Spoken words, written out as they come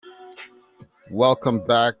Welcome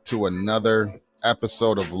back to another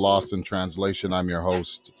episode of Lost in Translation. I'm your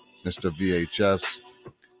host, Mr. VHS,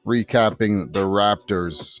 recapping the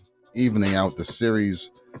Raptors evening out the series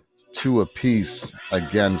 2 apiece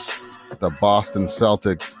against the Boston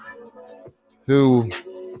Celtics, who,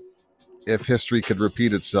 if history could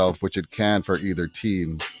repeat itself, which it can for either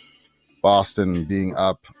team, Boston being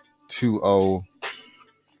up 2-0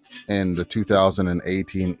 in the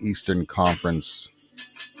 2018 Eastern Conference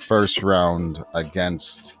first round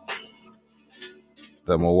against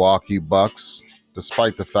the Milwaukee Bucks,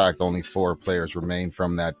 despite the fact only 4 players remain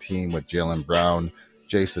from that team, with Jaylen Brown,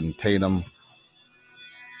 Jason Tatum,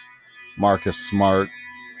 Marcus Smart,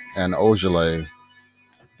 and Ojale.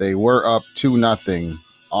 They were up 2-0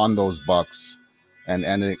 on those Bucks and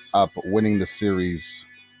ended up winning the series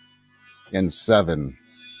in 7,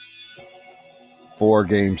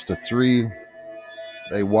 4-3.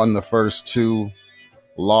 They won the first 2,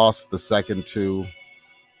 lost the second 2,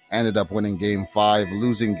 ended up winning Game 5,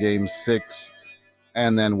 losing Game 6,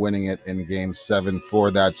 and then winning it in Game 7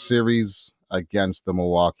 for that series against the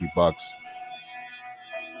Milwaukee Bucks.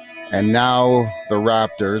 And now the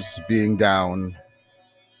Raptors, being down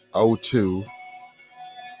 0-2,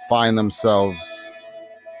 find themselves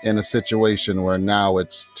in a situation where now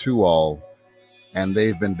it's 2-all, and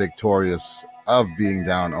they've been victorious of being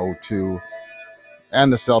down 0-2,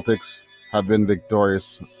 and the Celtics have been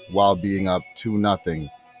victorious while being up 2-0.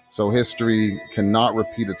 So history cannot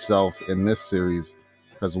repeat itself in this series,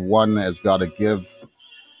 because one has got to give,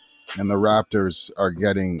 and the Raptors are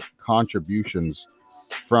getting contributions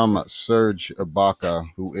from Serge Ibaka,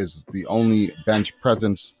 who is the only bench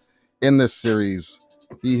presence in this series.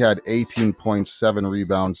 He had 18 points, 7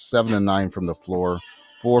 rebounds, 7 and 9 from the floor,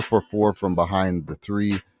 4 for 4 from behind the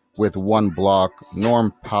 3 with 1 block.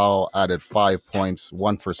 Norm Powell added 5 points,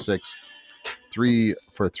 1 for 6, 3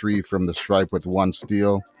 for 3 from the stripe with 1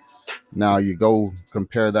 steal. Now you go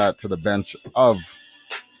compare that to the bench of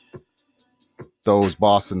those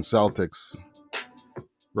Boston Celtics.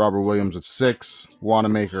 Robert Williams with 6,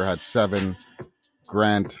 Wanamaker had 7,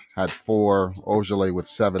 Grant had 4, Ojale with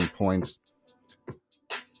 7 points.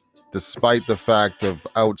 Despite the fact of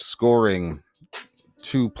outscoring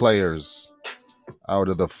 2 players out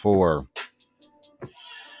of the 4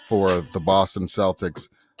 for the Boston Celtics,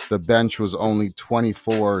 the bench was only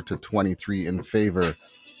 24-23 in favor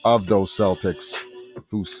of those Celtics,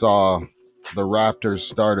 who saw the Raptors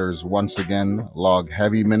starters once again log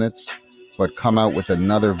heavy minutes, but come out with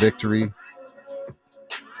another victory.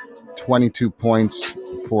 22 points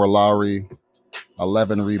for Lowry,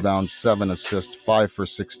 11 rebounds, 7 assists, 5 for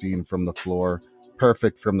 16 from the floor,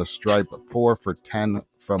 perfect from the stripe, 4 for 10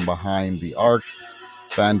 from behind the arc.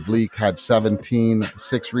 Van Vliet had 17,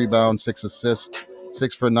 6 rebounds, 6 assists,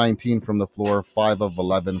 6 for 19 from the floor, 5 of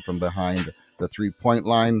 11 from behind the three-point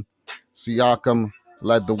line. Siakam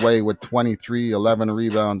led the way with 23, 11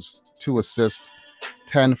 rebounds, 2 assists,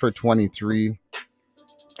 10 for 23,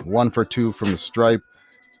 1 for 2 from the stripe,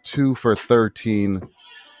 2 for 13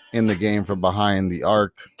 in the game from behind the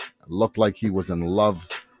arc. Looked like he was in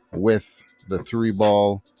love with the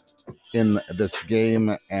 3-ball in this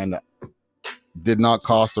game, and did not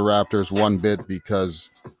cost the Raptors one bit,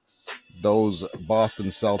 because those Boston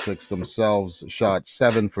Celtics themselves shot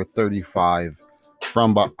 7 for 35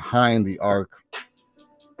 from behind the arc,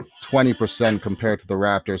 20% compared to the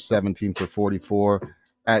Raptors, 17 for 44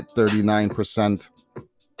 at 39%,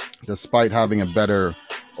 despite having a better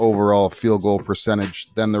overall field goal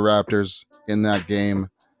percentage than the Raptors in that game.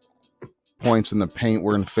 Points in the paint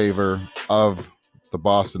were in favor of the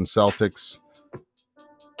Boston Celtics.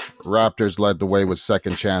 Raptors led the way with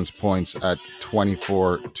second chance points at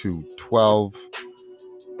 24-12,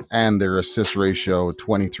 and their assist ratio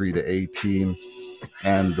 23-18.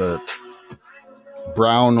 And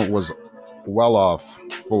Brown was well off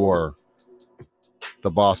for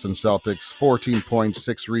the Boston Celtics. 14 points,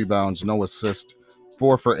 6 rebounds, no assist,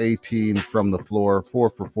 4 for 18 from the floor, 4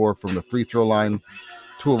 for 4 from the free throw line,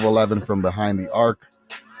 2 of 11 from behind the arc.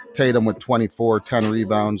 Tatum with 24, 10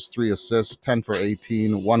 rebounds, 3 assists, 10 for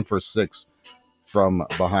 18, 1 for 6 from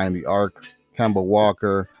behind the arc. Kemba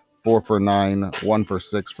Walker, 4 for 9, 1 for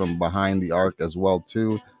 6 from behind the arc as well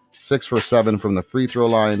too. 6 for 7 from the free throw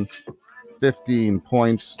line, 15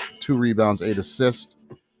 points, 2 rebounds, 8 assists.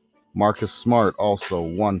 Marcus Smart also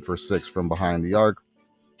 1 for 6 from behind the arc.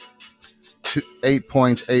 8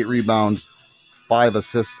 points, 8 rebounds, 5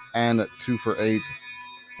 assists, and 2 for 8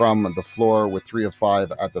 from the floor, with 3 of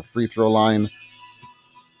 5 at the free throw line.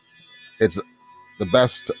 It's the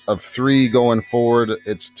best of 3 going forward.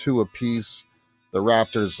 It's 2 apiece. The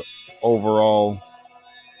Raptors overall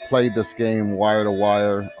played this game wire to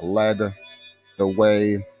wire, led the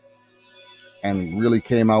way and really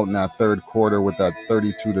came out in that third quarter with that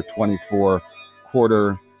 32-24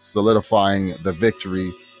 quarter, solidifying the victory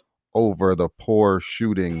over the poor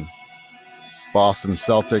shooting Boston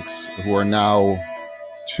Celtics, who are now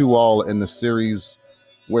 2-all in the series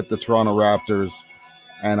with the Toronto Raptors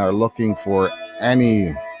and are looking for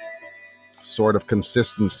any sort of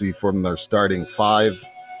consistency from their starting five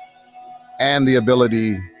and the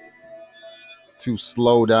ability to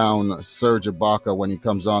slow down Serge Ibaka when he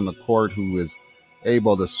comes on the court, who is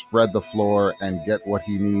able to spread the floor and get what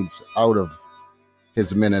he needs out of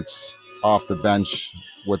his minutes off the bench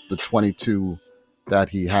with the 22 that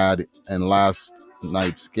he had in last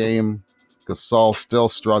night's game. Gasol still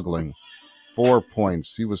struggling. 4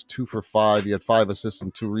 points. He was 2 for 5. He had 5 assists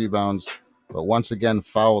and 2 rebounds, but once again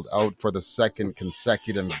fouled out for the second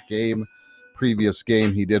consecutive game. Previous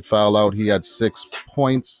game, he did foul out. He had 6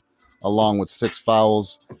 points along with 6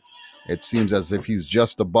 fouls. It seems as if he's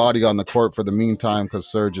just a body on the court for the meantime because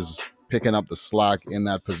Serge is picking up the slack in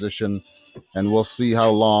that position. And we'll see how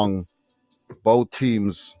long both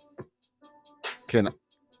teams can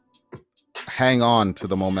hang on to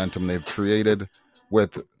the momentum they've created,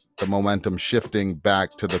 with the momentum shifting back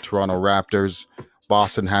to the Toronto Raptors.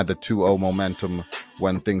 Boston had the 2-0 momentum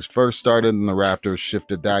when things first started, and the Raptors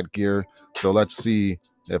shifted that gear. So let's see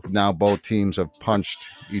if now both teams have punched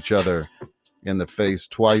each other in the face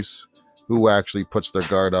twice, who actually puts their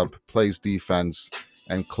guard up, plays defense,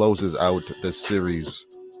 and closes out this series.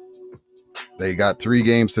 They got 3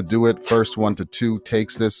 games to do it. First 1-2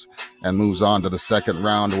 takes this and moves on to the second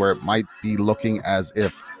round, where it might be looking as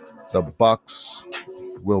if the Bucks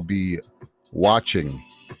will be watching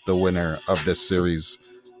the winner of this series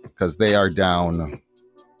because they are down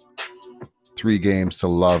 3 games to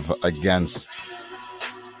love against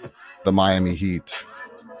the Miami Heat.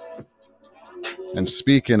 And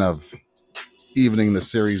speaking of evening the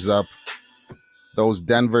series up, those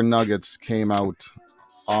Denver Nuggets came out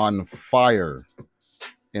on fire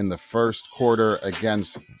in the first quarter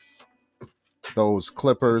against those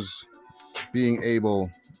Clippers, being able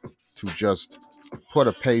to just put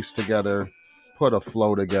a pace together, put a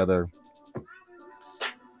flow together,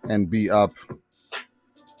 and be up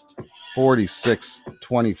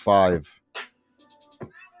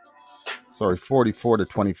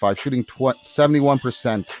 44-25, shooting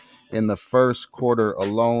 71% in the first quarter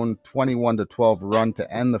alone. 21-12 run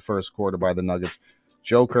to end the first quarter by the Nuggets.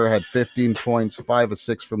 Joker had 15 points, 5 of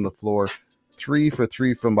 6 from the floor, 3 for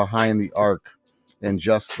 3 from behind the arc in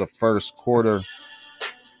just the first quarter.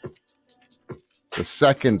 The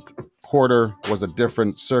second quarter was a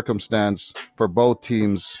different circumstance for both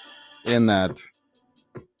teams in that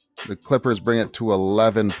the Clippers bring it to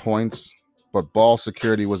 11 points, but ball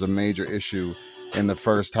security was a major issue in the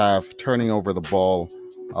first half, turning over the ball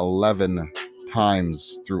 11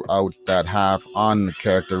 times throughout that half,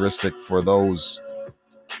 uncharacteristic for those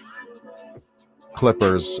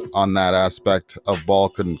Clippers on that aspect of ball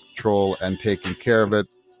control and taking care of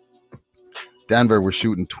it. Denver was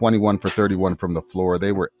shooting 21 for 31 from the floor.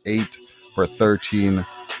 They were 8 for 13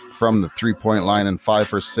 from the three-point line and 5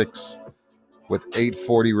 for 6 with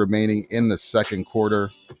 8:40 remaining in the second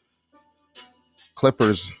quarter.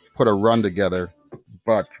 Clippers put a run together,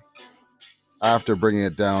 but after bringing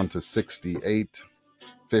it down to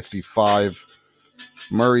 68-55,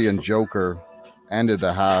 Murray and Joker ended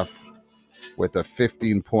the half with a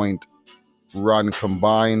 15-point run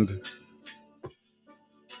combined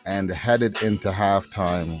and headed into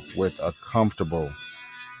halftime with a comfortable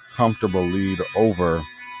lead over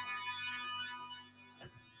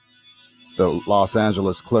the Los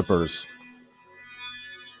Angeles Clippers,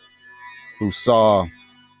 who saw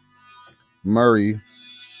Murray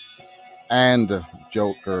and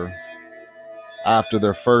Joker after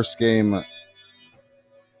their first game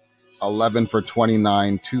 11 for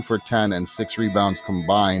 29, 2 for 10, and 6 rebounds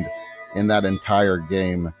combined in that entire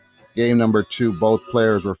game. Game number 2, both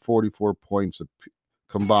players were 44 points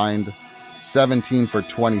combined, 17 for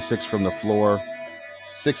 26 from the floor,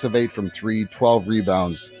 6 of 8 from 3, 12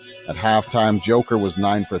 rebounds. At halftime, Joker was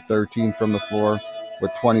 9 for 13 from the floor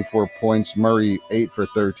with 24 points. Murray, 8 for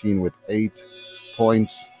 13 with 8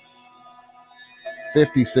 points.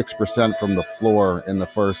 56% from the floor in the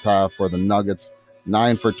first half for the Nuggets.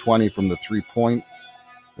 9 for 20 from the three-point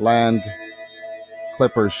land.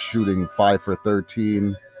 Clippers shooting 5 for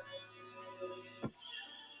 13.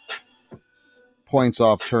 Points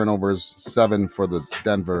off turnovers, 7 for the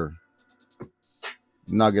Denver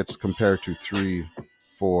Nuggets compared to 3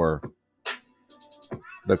 for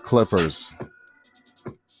the Clippers.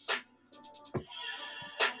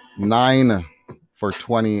 9 for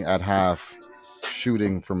 20 at half,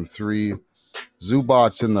 shooting from 3.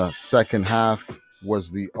 Zubats in the second half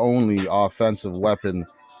was the only offensive weapon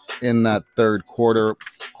in that third quarter.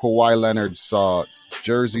 Kawhi Leonard saw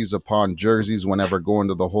jerseys upon jerseys whenever going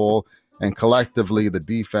to the hole, and collectively the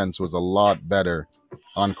defense was a lot better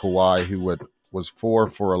on Kawhi, who was 4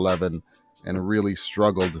 for 11 and really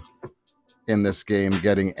struggled in this game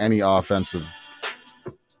getting any offensive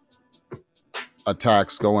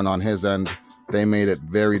attacks going on his end. They made it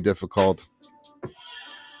very difficult.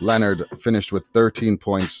 Leonard finished with 13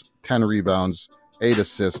 points, 10 rebounds, 8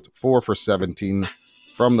 assists, 4 for 17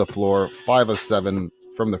 from the floor, 5 of 7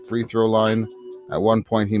 from the free throw line. At one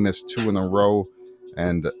point, he missed 2 in a row,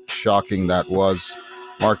 and shocking that was.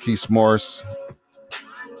 Marquise Morris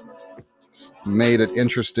made it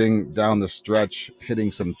interesting down the stretch,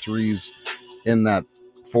 hitting some threes in that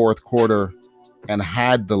fourth quarter, and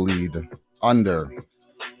had the lead under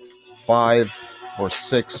 5 or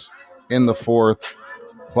 6 in the fourth,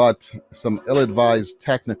 but some ill-advised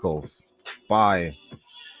technicals by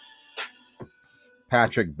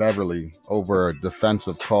Patrick Beverley over a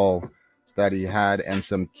defensive call that he had, and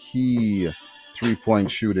some key three-point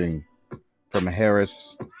shooting from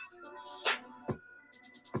Harris,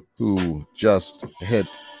 who just hit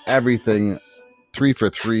everything 3 for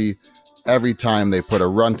 3. Every time they put a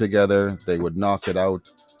run together, they would knock it out.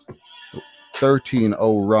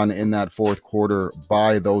 13-0 run in that fourth quarter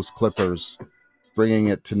by those Clippers, bringing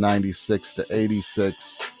it to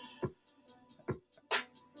 96-86.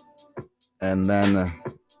 And then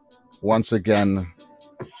once again,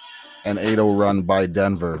 an 8-0 run by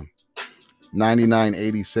Denver.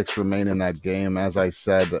 99-86 remain in that game. As I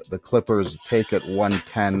said, the Clippers take it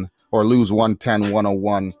 110 or lose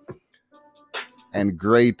 110-101. And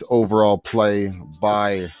great overall play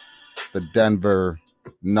by the Denver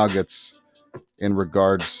Nuggets in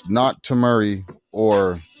regards not to Murray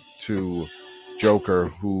or to Joker,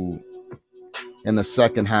 who in the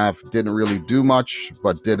second half didn't really do much,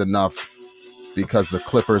 but did enough because the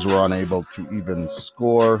Clippers were unable to even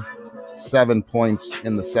score. 7 points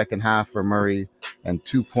in the second half for Murray and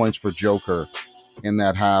 2 points for Joker in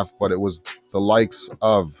that half, but it was the likes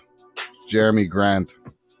of Jeremy Grant,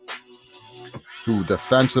 who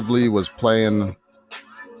defensively was playing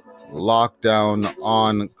lockdown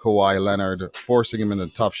on Kawhi Leonard, forcing him into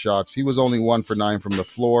tough shots. He was only 1 for 9 from the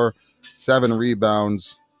floor, 7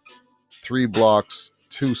 rebounds, 3 blocks,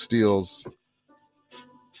 2 steals.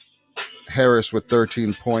 Harris with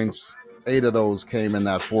 13 points. 8 of those came in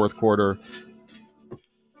that fourth quarter.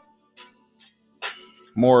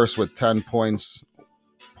 Morris with 10 points.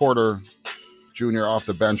 Porter Jr. off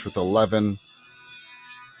the bench with 11.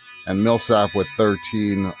 And Millsap with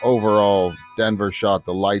 13. Overall, Denver shot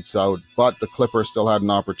the lights out, but the Clippers still had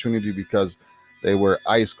an opportunity because they were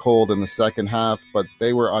ice cold in the second half, but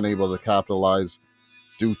they were unable to capitalize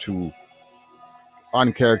due to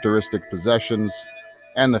uncharacteristic possessions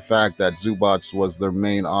and the fact that Zubats was their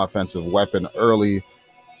main offensive weapon early.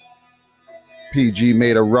 PG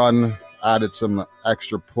made a run, added some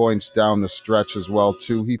extra points down the stretch as well,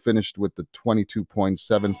 too. He finished with the 22 points,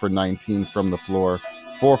 7 for 19 from the floor,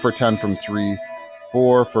 4 for 10 from 3,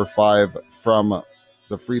 4 for 5 from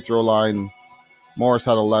the free throw line. Morris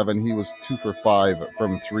had 11. He was 2 for 5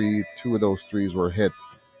 from 3. 2 of those threes were hit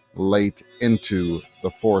late into the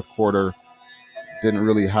fourth quarter. Didn't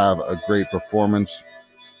really have a great performance.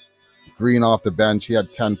 Green off the bench, he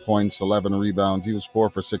had 10 points, 11 rebounds. He was 4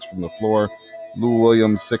 for 6 from the floor. Lou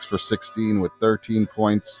Williams, 6 for 16 with 13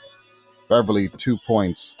 points. Beverly, 2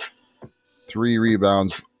 points, 3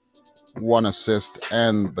 rebounds, 1 assist,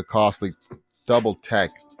 and the costly double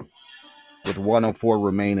tech with 104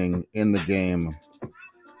 remaining in the game.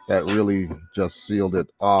 That really just sealed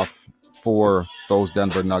it off for those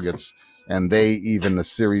Denver Nuggets. And they even the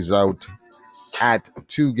series out at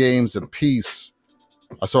 2 games apiece.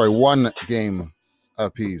 1 game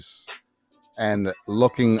apiece, and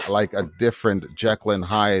looking like a different Jekyll and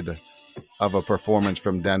Hyde of a performance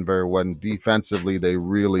from Denver, when defensively they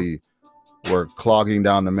really were clogging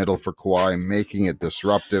down the middle for Kawhi, making it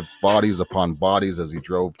disruptive, bodies upon bodies as he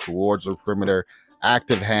drove towards the perimeter,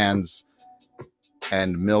 active hands,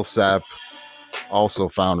 and Millsap also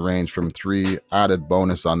found range from 3, added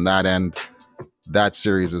bonus on that end. That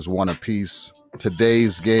series is 1 apiece.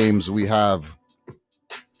 Today's games, we have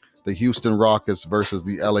the Houston Rockets versus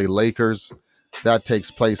the LA Lakers. That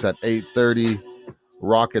takes place at 8:30.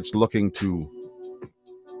 Rockets looking to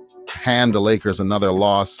hand the Lakers another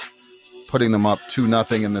loss, putting them up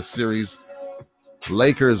 2-0 in the series.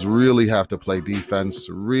 Lakers really have to play defense,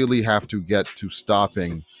 really have to get to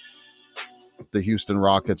stopping the Houston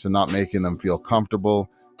Rockets and not making them feel comfortable.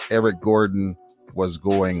 Eric Gordon was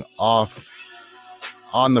going off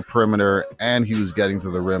on the perimeter, and he was getting to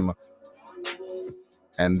the rim.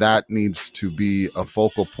 And that needs to be a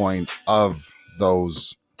focal point of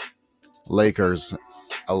those Lakers,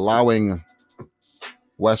 allowing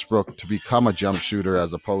Westbrook to become a jump shooter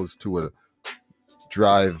as opposed to a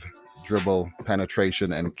drive, dribble,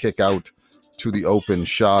 penetration, and kick out to the open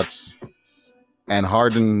shots. And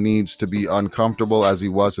Harden needs to be uncomfortable as he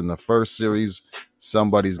was in the first series.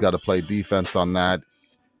 Somebody's got to play defense on that.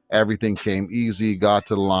 Everything came easy, got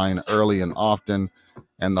to the line early and often,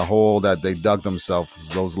 and the hole that they dug themselves,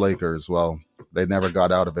 those Lakers, well, they never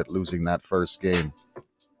got out of it, losing that first game.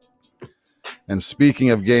 And speaking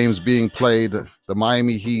of games being played, the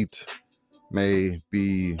Miami Heat may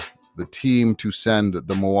be the team to send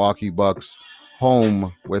the Milwaukee Bucks home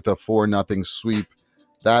with a 4-0 sweep.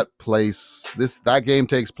 That game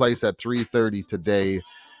takes place at 3:30 today,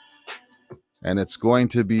 and it's going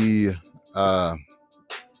to be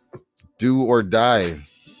do or die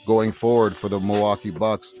going forward for the Milwaukee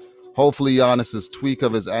Bucks. Hopefully Giannis's tweak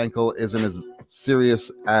of his ankle isn't as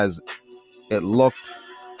serious as it looked,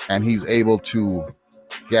 and he's able to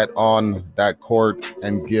get on that court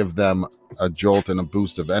and give them a jolt and a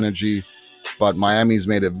boost of energy. But Miami's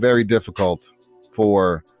made it very difficult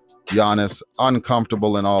for Giannis,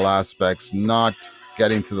 uncomfortable in all aspects, not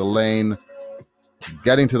getting to the lane,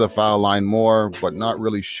 getting to the foul line more, but not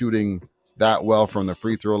really shooting that well from the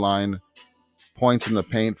free throw line. Points in the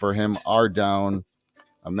paint for him are down.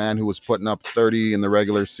 A man who was putting up 30 in the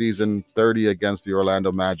regular season, 30 against the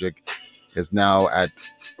Orlando Magic, is now at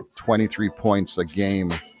 23 points a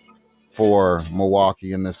game for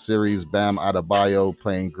Milwaukee in this series. Bam Adebayo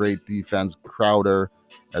playing great defense, Crowder,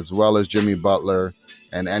 as well as Jimmy Butler,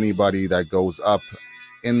 and anybody that goes up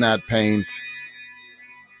in that paint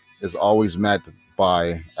is always met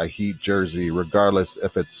by a Heat jersey, regardless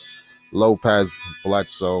if it's Lopez,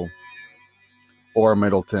 Bledsoe, or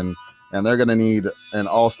Middleton. And they're going to need an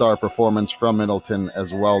all-star performance from Middleton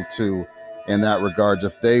as well, too, in that regards,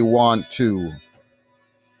 if they want to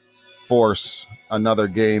force another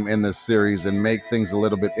game in this series and make things a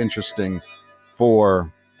little bit interesting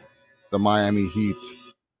for the Miami Heat.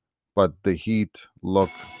 But the Heat look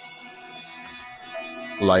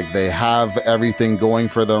like they have everything going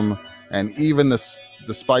for them. And even this,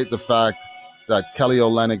 despite the fact that Kelly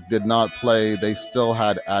Olynyk did not play, they still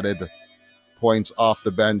had added points off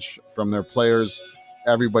the bench from their players.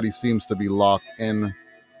 Everybody seems to be locked in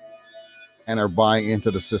and are buying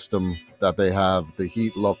into the system that they have. The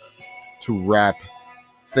Heat look to wrap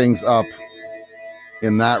things up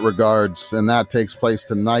in that regards, and that takes place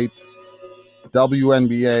tonight.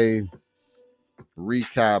 WNBA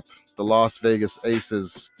recap: the Las Vegas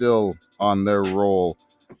Aces still on their roll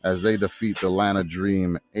as they defeat the Atlanta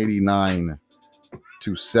Dream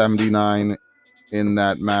 89-79 in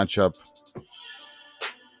that matchup.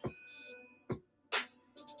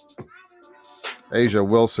 Asia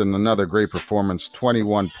Wilson, another great performance,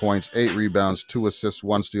 21 points, 8 rebounds, 2 assists,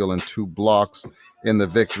 1 steal, and 2 blocks in the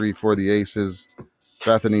victory for the Aces.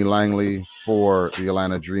 Bethany Langley for the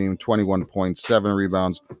Atlanta Dream, 21 points, 7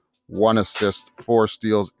 rebounds, 1 assist, 4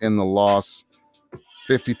 steals in the loss.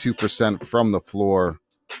 52% from the floor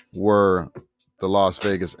were the Las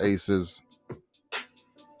Vegas Aces.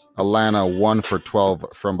 Atlanta 1 for 12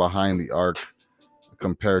 from behind the arc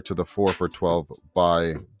compared to the 4 for 12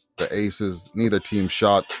 by the Aces. Neither team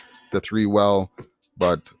shot the 3 well,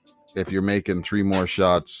 but if you're making 3 more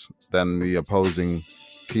shots than the opposing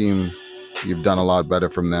team, you've done a lot better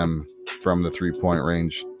from them from the 3-point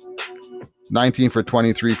range. 19 for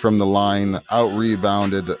 23 from the line,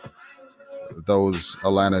 out-rebounded those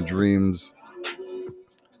Atlanta Dreams.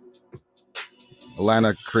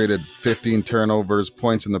 Atlanta created 15 turnovers.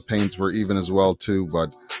 Points in the paints were even as well, too,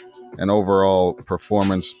 but an overall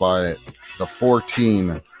performance by the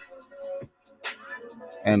 14-4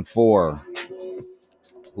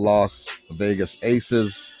 Las Vegas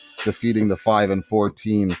Aces, defeating the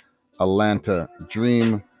 5-14 Atlanta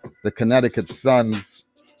Dream. The Connecticut Suns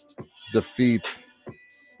defeat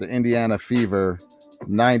the Indiana Fever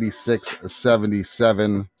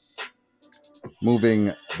 96-77,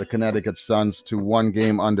 moving the Connecticut Suns to 1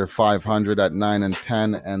 game under 500 at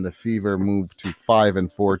 9-10, and the Fever moved to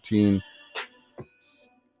 5-14.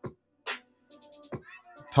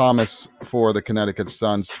 Thomas for the Connecticut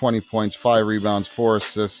Suns, 20 points, 5 rebounds, 4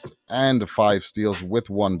 assists, and 5 steals with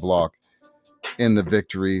 1 block in the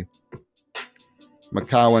victory.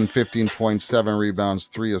 McCowan, 15 points, 7 rebounds,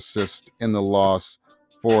 3 assists in the loss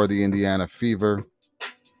for the Indiana Fever.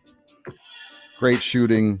 Great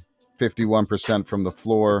shooting, 51% from the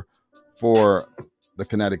floor for the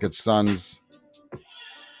Connecticut Suns.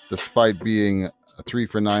 Despite being a 3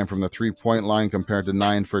 for 9 from the three-point line compared to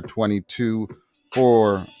 9 for 22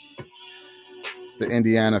 for the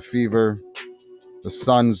Indiana Fever. The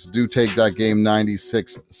Suns do take that game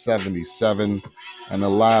 96-77. And the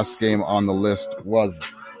last game on the list was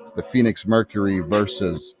the Phoenix Mercury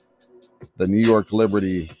versus the New York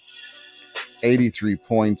Liberty. 83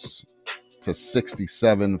 points to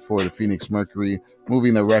 67 for the Phoenix Mercury,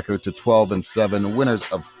 moving the record to 12-7, winners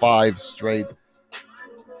of 5 straight.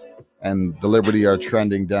 And the Liberty are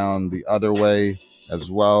trending down the other way as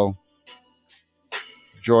well.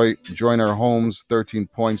 Joyner Holmes, 13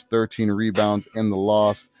 points, 13 rebounds in the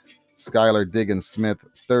loss. Skylar Diggins-Smith,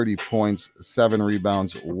 30 points, 7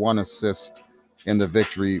 rebounds, 1 assist in the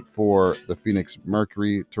victory for the Phoenix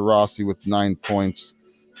Mercury. Taurasi with 9 points,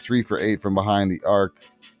 3 for 8 from behind the arc,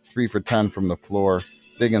 3 for 10 from the floor.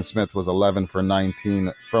 Diggins-Smith was 11 for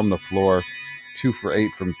 19 from the floor, 2 for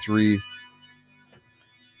 8 from 3.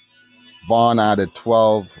 Vaughn added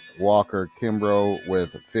 12. Walker Kimbrough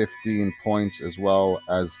with 15 points, as well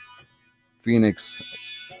as Phoenix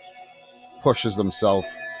pushes himself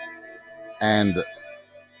and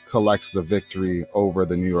collects the victory over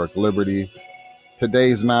the New York Liberty.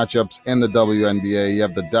 Today's matchups in the WNBA, you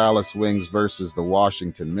have the Dallas Wings versus the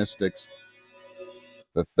Washington Mystics.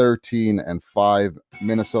 The 13-5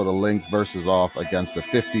 Minnesota Lynx versus off against the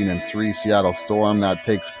 15-3 Seattle Storm. That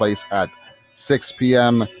takes place at 6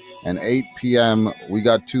 p.m. and 8 p.m. We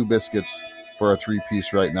got 2 biscuits for a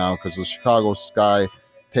 3-piece right now because the Chicago Sky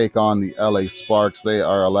take on the LA Sparks. They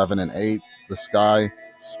are 11-8. The Sky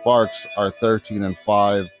Sparks are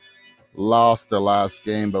 13-5. Lost their last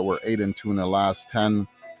game, but were 8-2 in their last 10.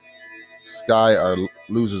 Sky are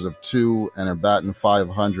losers of 2 and are batting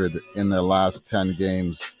 .500 in their last 10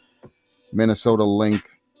 games. Minnesota Lynx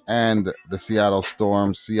and the Seattle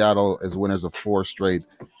Storm. Seattle is winners of 4 straight,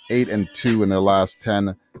 8-2 in their last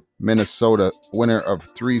 10. Minnesota winner of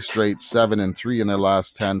 3 straight, 7-3 in their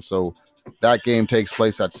last 10. So that game takes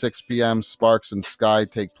place at 6 p.m. Sparks and Sky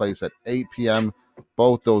take place at 8 p.m.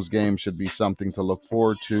 Both those games should be something to look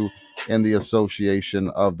forward to in the association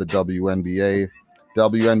of the WNBA.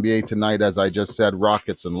 WNBA tonight, as I just said,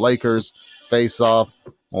 Rockets and Lakers face off.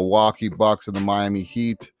 Milwaukee Bucks and the Miami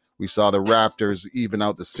Heat. We saw the Raptors even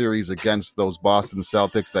out the series against those Boston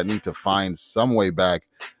Celtics that need to find some way back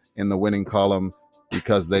in the winning column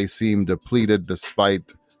because they seem depleted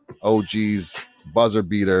despite OG's buzzer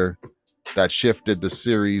beater that shifted the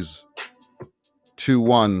series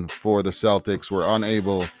 2-1 for the Celtics. Were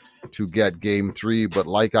unable to get game 3, but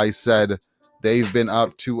like I said, they've been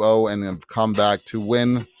up 2-0 and have come back to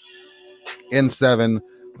win in 7.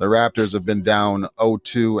 The Raptors have been down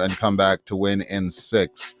 0-2 and come back to win in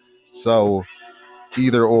 6. So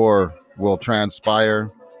either or will transpire.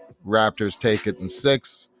 Raptors take it in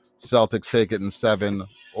 6, Celtics take it in 7,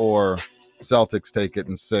 or Celtics take it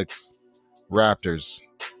in 6. Raptors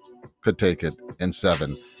could take it in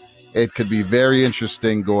 7. It could be very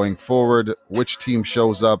interesting going forward which team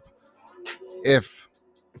shows up. If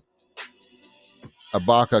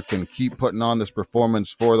Ibaka can keep putting on this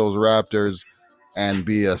performance for those Raptors and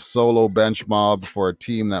be a solo bench mob for a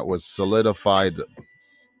team that was solidified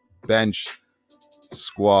bench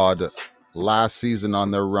squad last season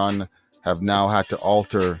on their run, have now had to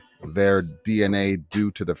alter their DNA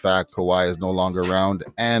due to the fact Kawhi is no longer around,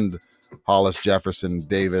 and Hollis Jefferson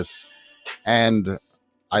Davis, and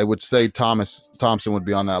I would say Thompson would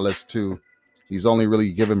be on that list too. He's only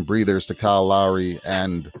really given breathers to Kyle Lowry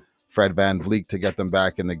and Fred VanVleet to get them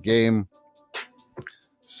back in the game.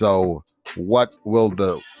 So what will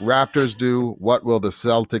the Raptors do? What will the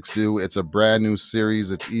Celtics do? It's a brand new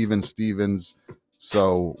series. It's even Stevens.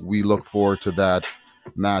 So we look forward to that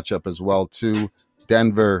matchup as well too.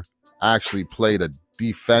 Denver actually played a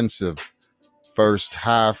defensive first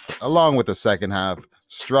half along with the second half.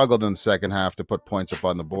 Struggled in the second half to put points up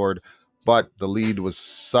on the board, but the lead was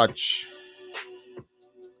such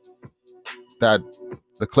that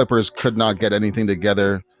the Clippers could not get anything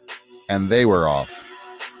together, and they were off.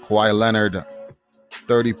 Kawhi Leonard,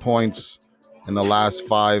 30 points in the last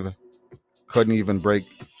 5, couldn't even break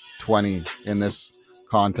 20 in this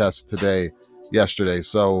contest yesterday.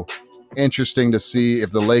 So interesting to see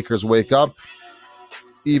if the Lakers wake up,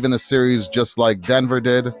 even the series just like Denver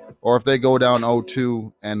did, or if they go down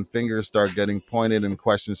 0-2 and fingers start getting pointed and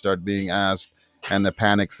questions start being asked and the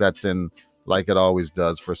panic sets in like it always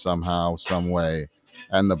does for somehow, some way.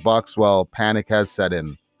 And the Bucks, well, panic has set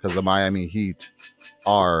in because the Miami Heat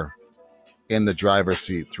are in the driver's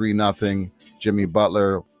seat. 3-0. Jimmy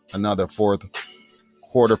Butler, another fourth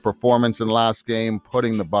quarter performance in the last game,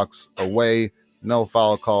 putting the Bucks away. No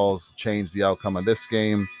foul calls changed the outcome of this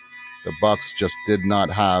game. The Bucks just did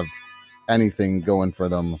not have anything going for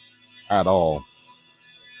them at all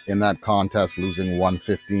in that contest, losing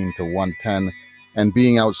 115 to 110 and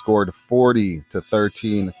being outscored 40 to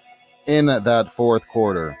 13 in that fourth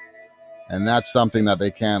quarter. And that's something that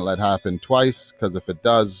they can't let happen twice, because if it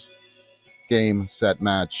does, game, set,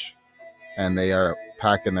 match, and they are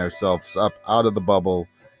packing themselves up out of the bubble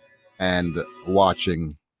and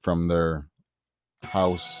watching from their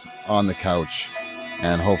house on the couch,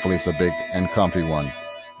 and hopefully it's a big and comfy one.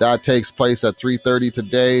 That takes place at 3:30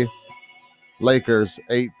 today. Lakers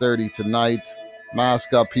 8:30 tonight.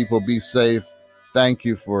 Mask up, people, be safe. Thank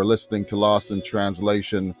you for listening to Lost in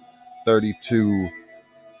Translation 32nd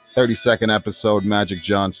episode, Magic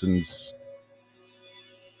Johnson's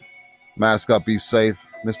Mask Up, Be Safe,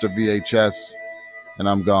 Mr. VHS, and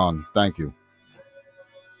I'm gone. Thank you.